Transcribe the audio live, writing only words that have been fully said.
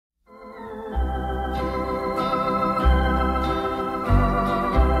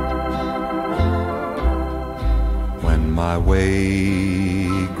my way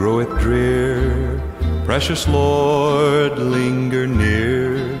groweth drear, precious Lord, linger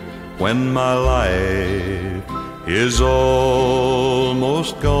near. When my life is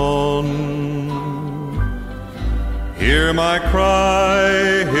almost gone, hear my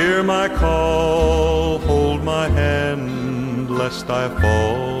cry, hear my call, hold my hand lest I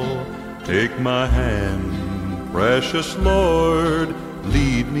fall. Take my hand, precious Lord,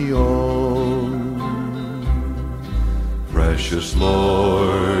 lead me on. Precious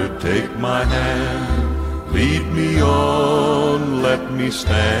Lord, take my hand, lead me on, let me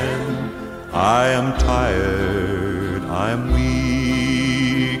stand. I am tired, I am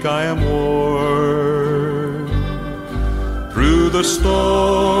weak, I am worn. Through the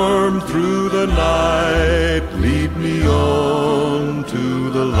storm, through the night, lead me on to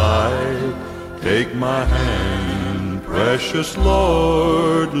the light. Take my hand, precious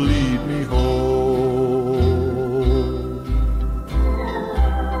Lord, lead me home.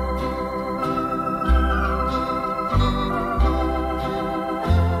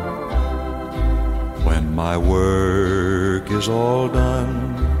 When my work is all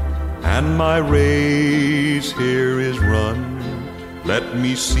done and my race here is run, let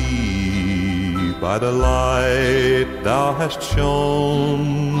me see by the light thou hast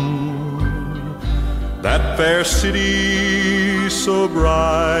shone that fair city so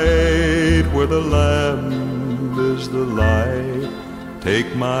bright, where the Lamb is the light.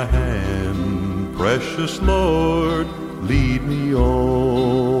 Take my hand, precious Lord, lead me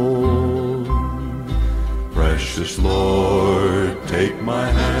on. Precious Lord, take my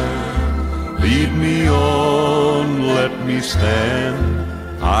hand, lead me on, let me stand.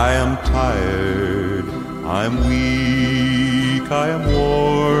 I am tired, I'm weak, I am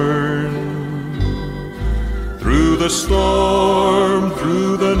worn. Through the storm,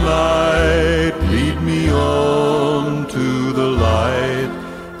 through the night, lead me on to the light.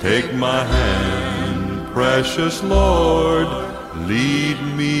 Take my hand, precious Lord, lead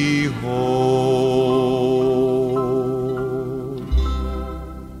me home.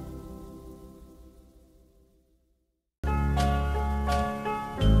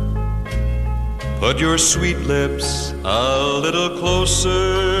 Put your sweet lips a little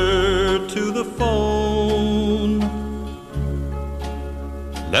closer to the phone.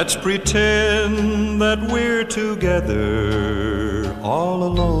 Let's pretend that we're together all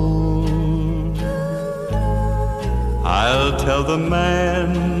alone. I'll tell the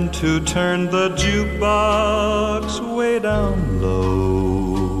man to turn the jukebox way down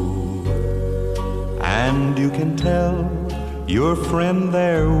low, and you can tell your friend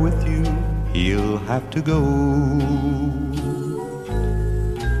there with you he'll have to go.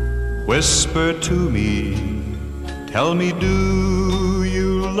 Whisper to me, tell me, do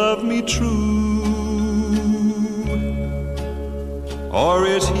you love me true? Or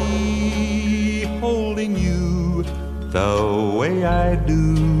is he holding you the way I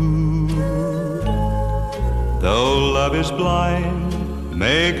do? Though love is blind,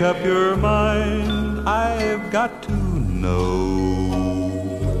 make up your mind, I've got to know.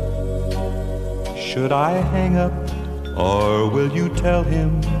 Should I hang up, or will you tell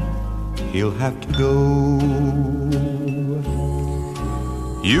him he'll have to go?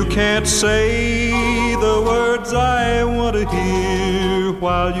 You can't say the words I want to hear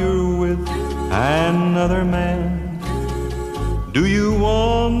while you're with another man. Do you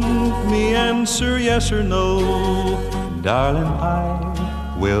want me answer yes or no? Darling,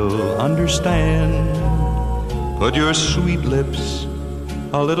 I will understand. Put your sweet lips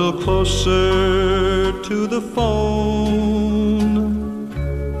a little closer to the phone.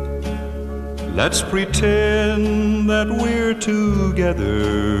 Let's pretend that we're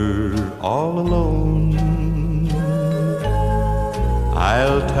together all alone.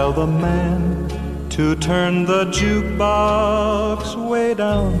 I'll tell the man to turn the jukebox way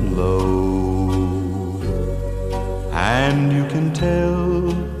down low, and you can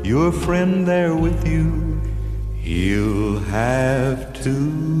tell your friend there with you he'll have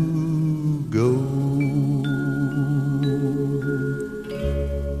to go.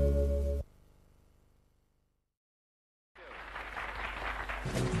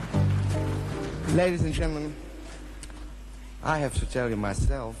 Ladies and gentlemen, I have to tell you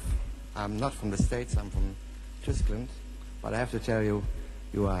myself, I'm not from the States, I'm from Switzerland, but I have to tell you,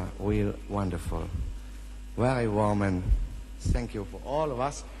 you are real wonderful. Very warm, and thank you for all of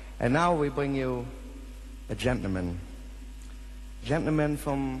us. And now we bring you a gentleman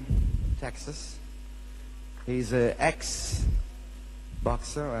from Texas. He's an ex-boxer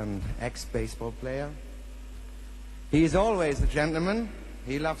and ex-baseball player. He is always a gentleman.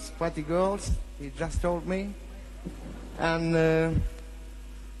 He loves pretty girls, he just told me. And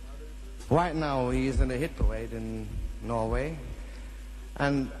right now he is in the hit parade in Norway.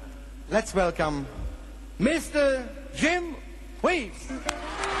 And let's welcome Mr. Jim Reeves.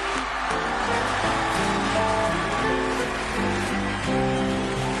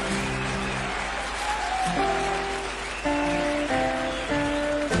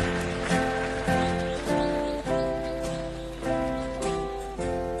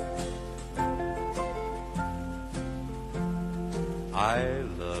 I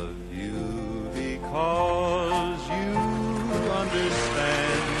love you because you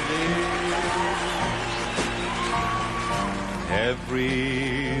understand it.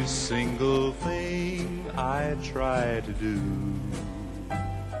 Every single thing I try to do,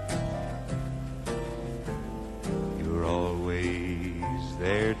 you're always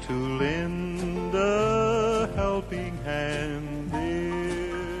there to lend a helping hand,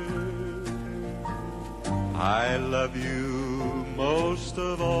 dear. I love you most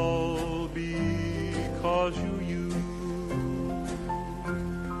of all because you're you.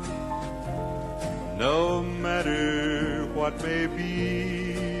 No matter what may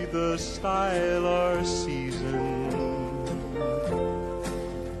be the style or season,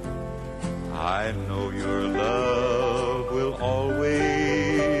 I know your love will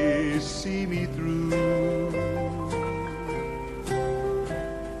always see me through.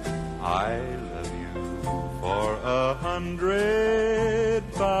 I love you for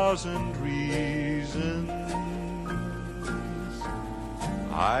 100,000 reasons.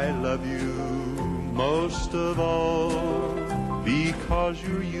 I love you most of all because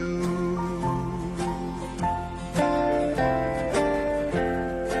you're you.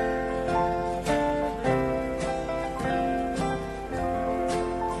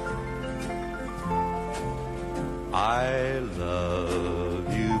 I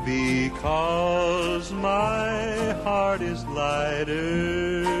love you because my heart is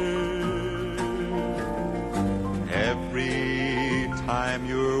lighter every time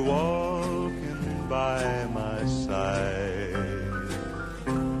you're walking by my side.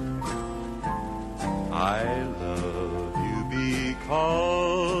 I love you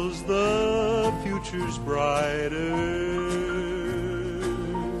because the future's brighter.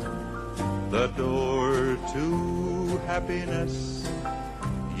 The door to happiness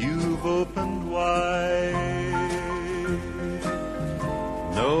you've opened wide.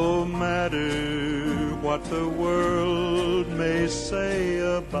 No matter what the world may say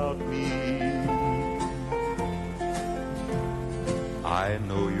about me, I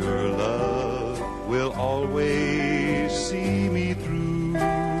know your love will always see me through.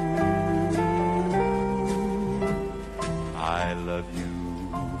 I love you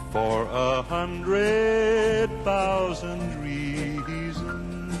for 100,000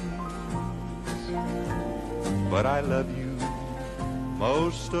 reasons, but I love you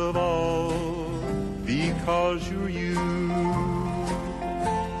most of all because you're you.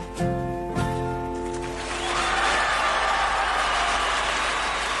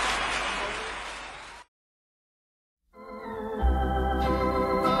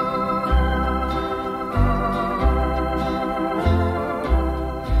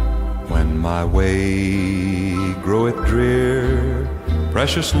 My way groweth drear,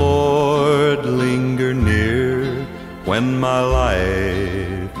 precious Lord, linger near. When my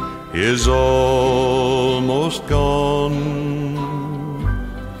life is almost gone,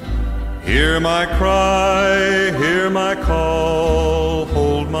 hear my cry, hear my call,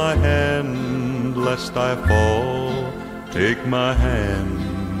 hold my hand lest I fall. Take my hand,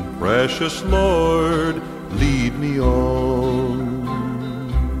 precious Lord, lead me on.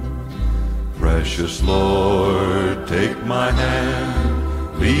 Precious Lord, take my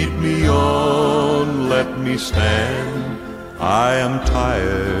hand, lead me on, let me stand. I am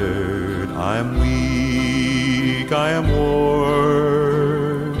tired, I am weak, I am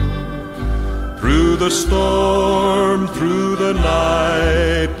worn. Through the storm, through the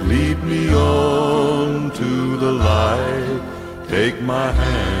night, lead me on to the light. Take my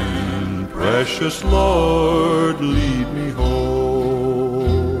hand, precious Lord, lead me home.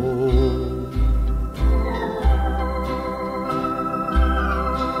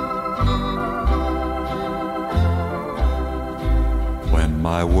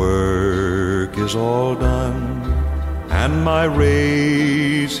 My work is all done, and my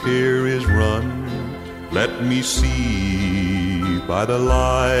race here is run. Let me see by the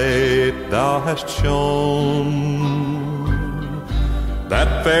light thou hast shone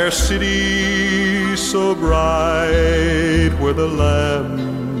that fair city so bright, where the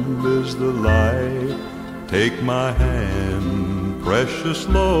Lamb is the light. Take my hand, precious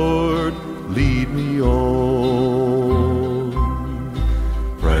Lord, lead me on.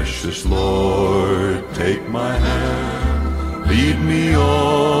 Precious Lord, take my hand, lead me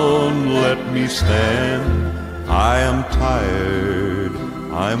on, let me stand. I am tired,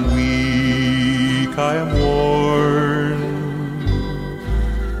 I'm weak, I am worn.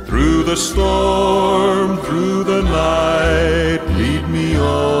 Through the storm, through the night, lead me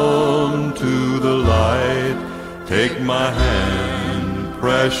on to the light. Take my hand,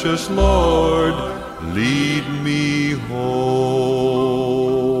 precious Lord, lead me home.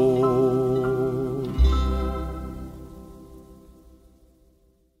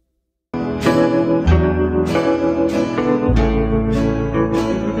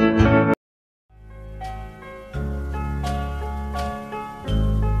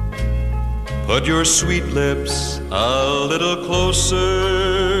 Put your sweet lips a little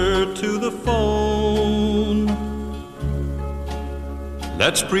closer to the phone.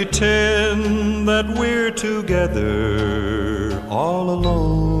 Let's pretend that we're together all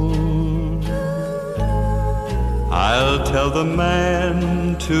alone. I'll tell the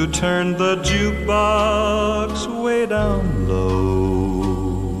man to turn the jukebox way down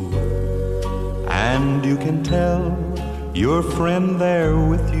low. And you can tell your friend there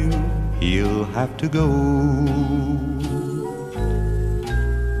with you, he'll have to go.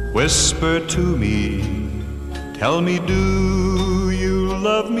 Whisper to me, tell me, do you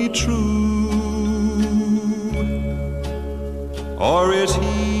love me true? Or is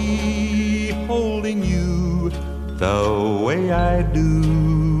he holding you the way I do?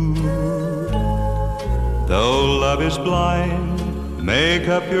 Though love is blind, make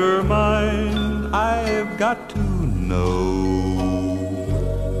up your mind, I've got to know.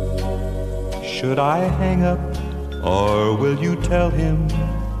 Should I hang up, or will you tell him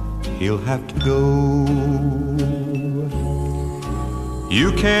he'll have to go?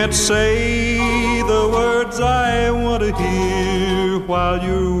 You can't say the words I want to hear while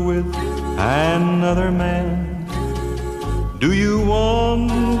you're with another man. Do you want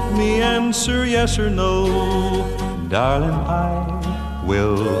me answer yes or no? Darling, I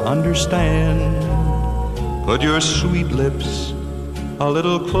will understand. Put your sweet lips a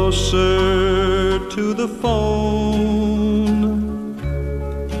little closer to the phone.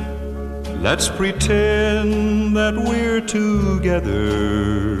 Let's pretend that we're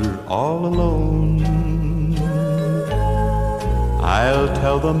together all alone. I'll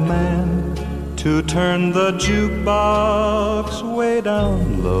tell the man to turn the jukebox way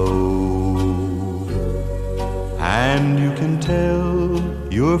down low. And you can tell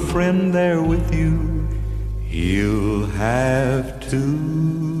your friend there with you, he'll have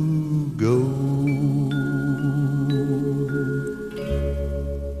to go.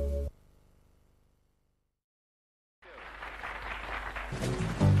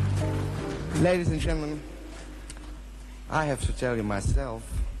 Ladies and gentlemen, I have to tell you myself,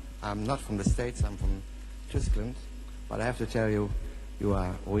 I'm not from the States, I'm from Tyskland, but I have to tell you, you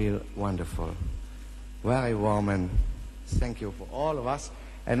are real wonderful. Very warm, and thank you for all of us.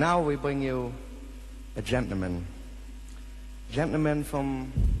 And now we bring you a gentleman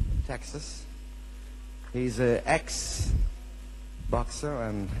from Texas. He's an ex-boxer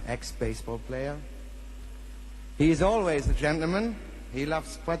and ex-baseball player. He's always a gentleman. He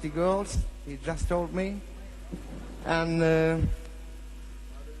loves pretty girls, he just told me. And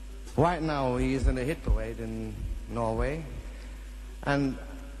right now he is in a hit parade in Norway. And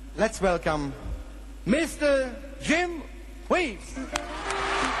let's welcome Mr. Jim Reeves.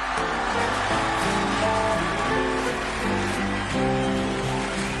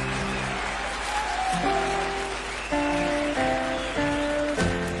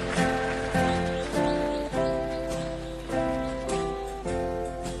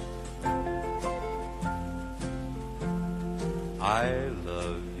 I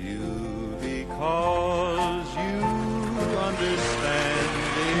love you because you understand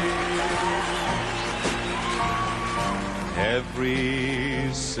it. Every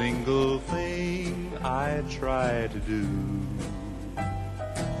single thing I try to do,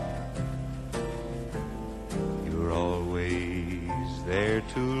 you're always there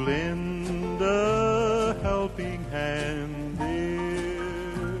to lend a helping hand, dear.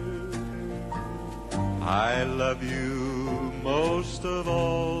 I love you most of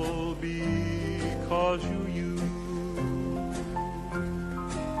all because you're you.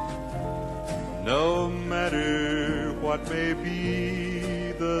 No matter what may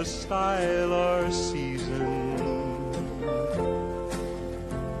be the style or season,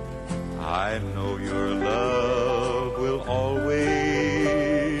 I know your love will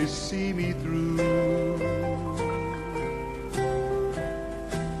always see me through.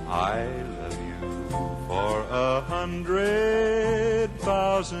 I love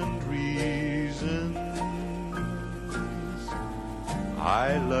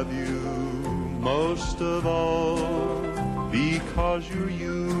I love you most of all because you're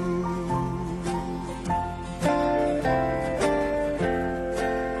you.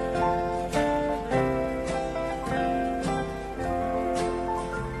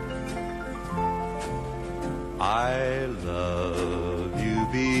 I love you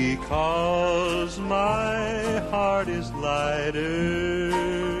because my heart is lighter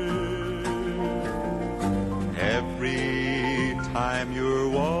every time you're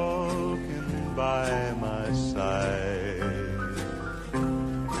walking by my side.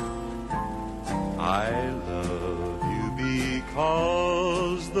 I love you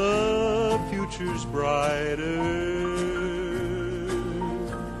because the future's brighter.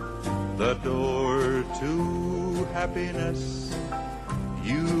 The door to happiness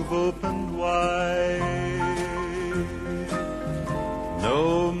you've opened wide.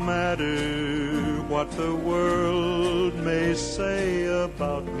 No matter what the world may say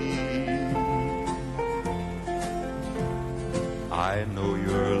about me, I know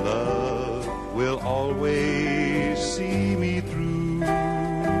your love will always see me through.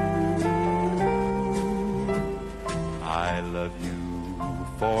 I love you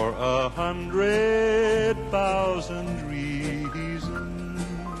for 100,000 reasons,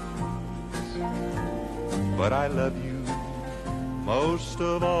 but I love you most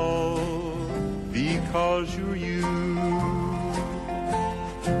of all because you're you.